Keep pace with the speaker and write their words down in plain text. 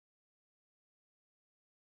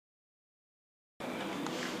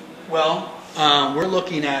Well, we're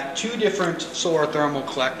looking at two different solar thermal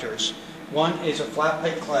collectors. One is a flat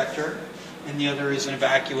plate collector, and the other is an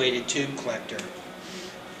evacuated tube collector.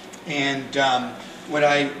 And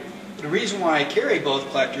the reason why I carry both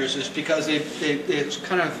collectors is because it's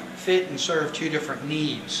kind of fit and serve two different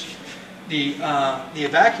needs. The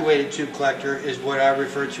evacuated tube collector is what I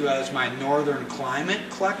refer to as my northern climate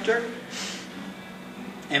collector,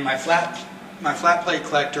 and my flat plate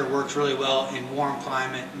collector works really well in warm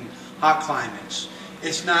climate and hot climates.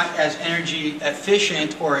 It's not as energy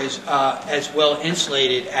efficient or as well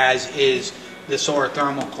insulated as is the solar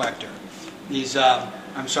thermal collector. The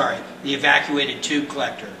evacuated tube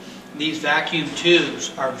collector. These vacuum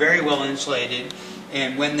tubes are very well insulated,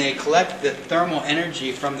 and when they collect the thermal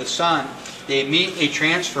energy from the sun, they immediately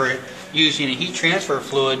transfer it using a heat transfer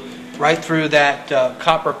fluid right through that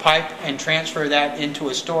copper pipe and transfer that into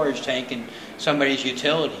a storage tank in somebody's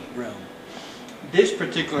utility room. This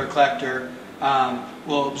particular collector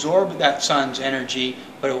will absorb that sun's energy,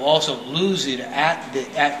 but it will also lose it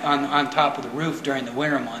on top of the roof during the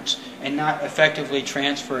winter months and not effectively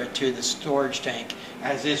transfer it to the storage tank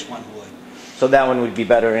as this one would. So that one would be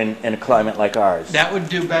better in a climate like ours? That would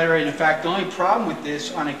do better. And in fact, the only problem with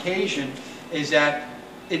this on occasion is that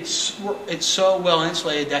it's so well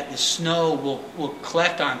insulated that the snow will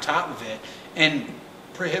collect on top of it and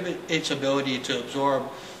prohibit its ability to absorb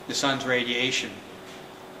the sun's radiation.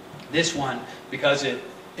 This one, because it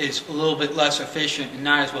is a little bit less efficient and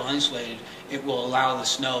not as well insulated, it will allow the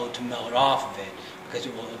snow to melt off of it because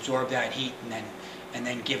it will absorb that heat and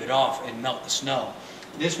then give it off and melt the snow.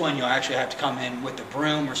 This one you'll actually have to come in with a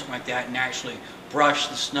broom or something like that and actually brush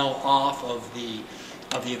the snow off of the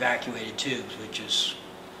evacuated tubes, which is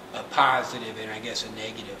a positive and I guess a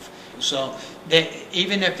negative. So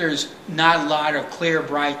even if there's not a lot of clear,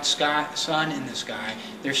 bright sun in the sky,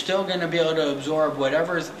 they're still going to be able to absorb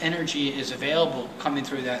whatever energy is available coming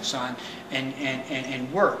through that sun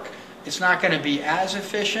and work. It's not going to be as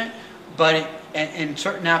efficient, but in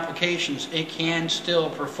certain applications it can still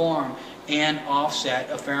perform and offset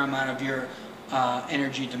a fair amount of your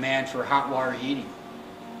energy demand for hot water heating.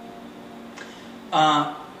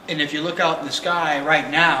 And if you look out in the sky right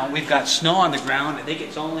now, we've got snow on the ground. I think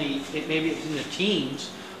maybe it's in the teens,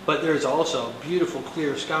 but there's also beautiful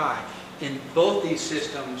clear sky. In both these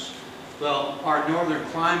systems, well, our northern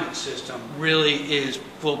climate system really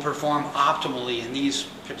will perform optimally in these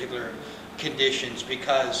particular conditions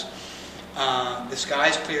because the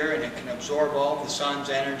sky's clear and it can absorb all the sun's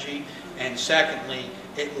energy. And secondly,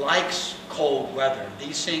 it likes cold weather.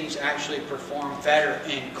 These things actually perform better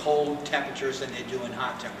in cold temperatures than they do in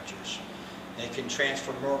hot temperatures. They can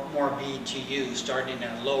transfer more BTUs starting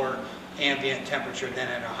at a lower ambient temperature than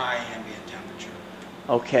at a high ambient temperature.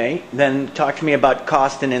 Okay, then talk to me about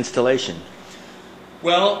cost and installation.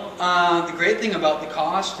 Well, the great thing about the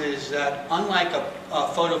cost is that unlike a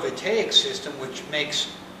photovoltaic system which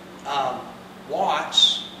makes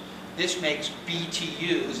watts, this makes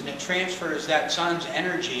BTUs, and it transfers that sun's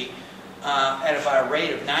energy at about a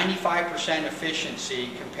rate of 95% efficiency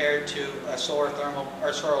compared to a solar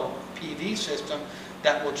PV system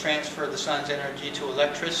that will transfer the sun's energy to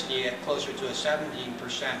electricity at closer to a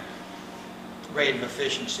 17% rate of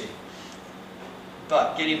efficiency.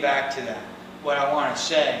 But getting back to that, what I want to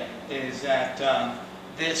say is that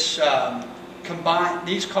these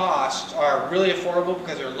costs are really affordable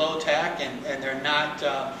because they're low tech and they're not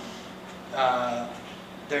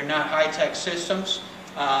high-tech systems.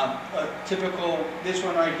 This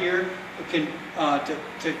one right here, to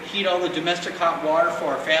heat all the domestic hot water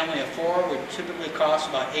for a family of 4 would typically cost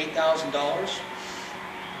about $8,000.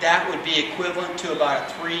 That would be equivalent to about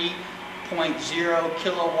a 3.0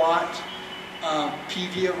 kilowatt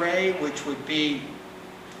PV array, which would be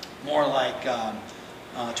more like a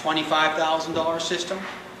 $25,000 system.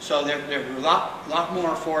 So they're a lot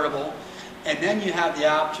more affordable. And then you have the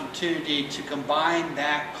opportunity to combine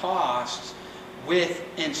that cost with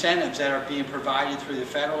incentives that are being provided through the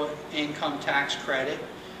federal income tax credit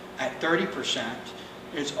at 30%.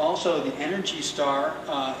 There's also the Energy Star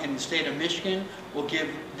in the state of Michigan will give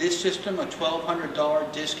this system a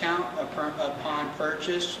 $1,200 discount upon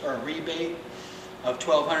purchase, or a rebate of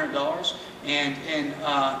 $1,200. And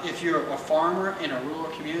if you're a farmer in a rural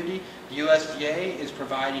community, the USDA is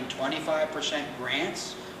providing 25%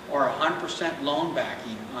 grants or 100% loan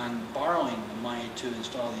backing on borrowing the money to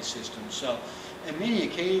install these systems. So on many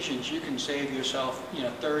occasions you can save yourself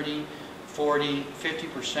 30, 40,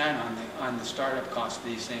 50% on the startup cost of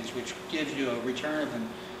these things, which gives you a return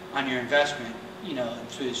on your investment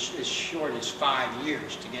to as short as 5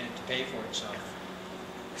 years to get it to pay for itself.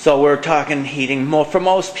 So we're talking heating, for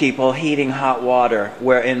most people, heating hot water,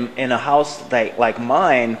 where in a house like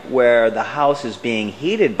mine, where the house is being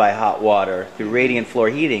heated by hot water through radiant floor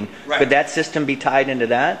heating, Right. could that system be tied into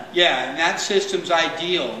that? Yeah, and that system's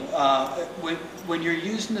ideal. When you're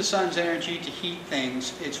using the sun's energy to heat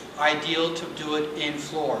things, it's ideal to do it in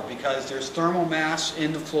floor because there's thermal mass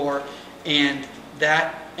in the floor, and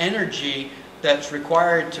that energy that's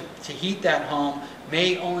required to heat that home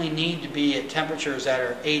may only need to be at temperatures that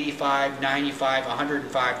are 85, 95,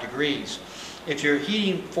 105 degrees. If you're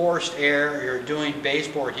heating forced air or you're doing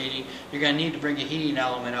baseboard heating, you're going to need to bring a heating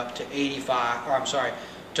element up to 85, or I'm sorry,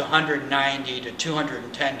 to 190 to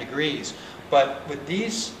 210 degrees. But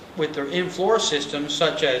with their in-floor systems,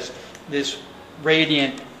 such as this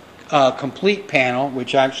Radiant Complete panel,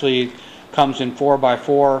 which actually comes in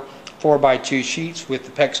 4x4, 4x2 sheets with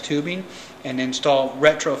the PEX tubing, and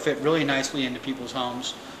retrofit really nicely into people's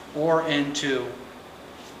homes or into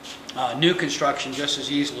new construction just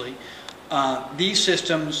as easily. These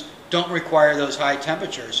systems don't require those high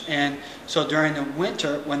temperatures, and so during the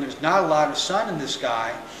winter, when there's not a lot of sun in the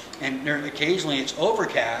sky and occasionally it's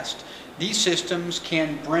overcast, these systems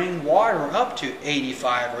can bring water up to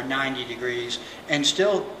 85 or 90 degrees and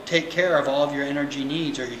still take care of all of your energy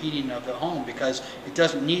needs or your heating of the home because it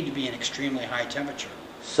doesn't need to be an extremely high temperature.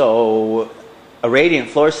 So a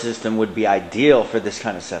radiant floor system would be ideal for this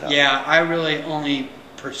kind of setup. Yeah, I really only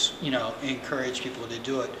encourage people to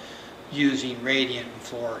do it using radiant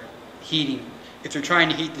floor heating if they're trying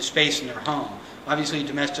to heat the space in their home. Obviously,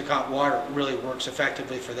 domestic hot water really works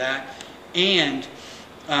effectively for that, and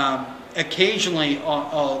occasionally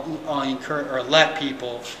I'll encourage or let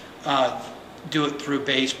people do it through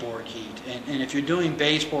baseboard heat. And if you're doing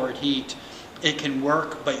baseboard heat, it can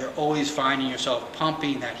work, but you're always finding yourself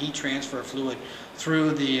pumping that heat transfer fluid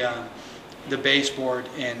through the baseboard,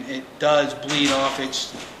 and it does bleed off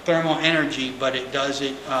its thermal energy, but it does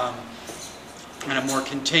it in a more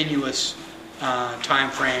continuous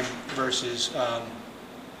time frame versus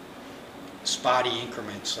spotty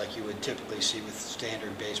increments like you would typically see with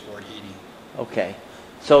standard baseboard heating. Okay.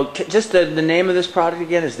 So just the name of this product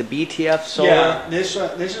again is the BTF Solar? Yeah, this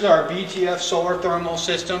is our BTF Solar thermal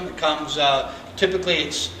system. It comes, typically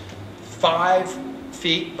it's 5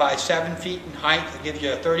 feet by 7 feet in height. It gives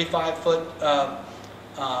you a 35-foot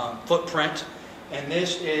footprint. And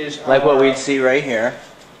this is like what we'd see right here.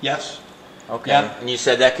 Yes. Okay. Yep. And you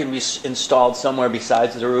said that can be installed somewhere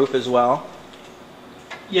besides the roof as well?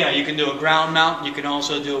 Yeah, you can do a ground mount. You can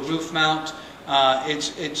also do a roof mount.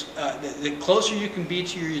 The closer you can be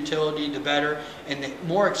to your utility, the better, and the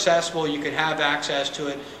more accessible you can have access to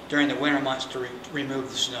it during the winter months to remove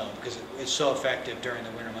the snow, because it's so effective during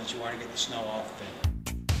the winter months. You want to get the snow off of it.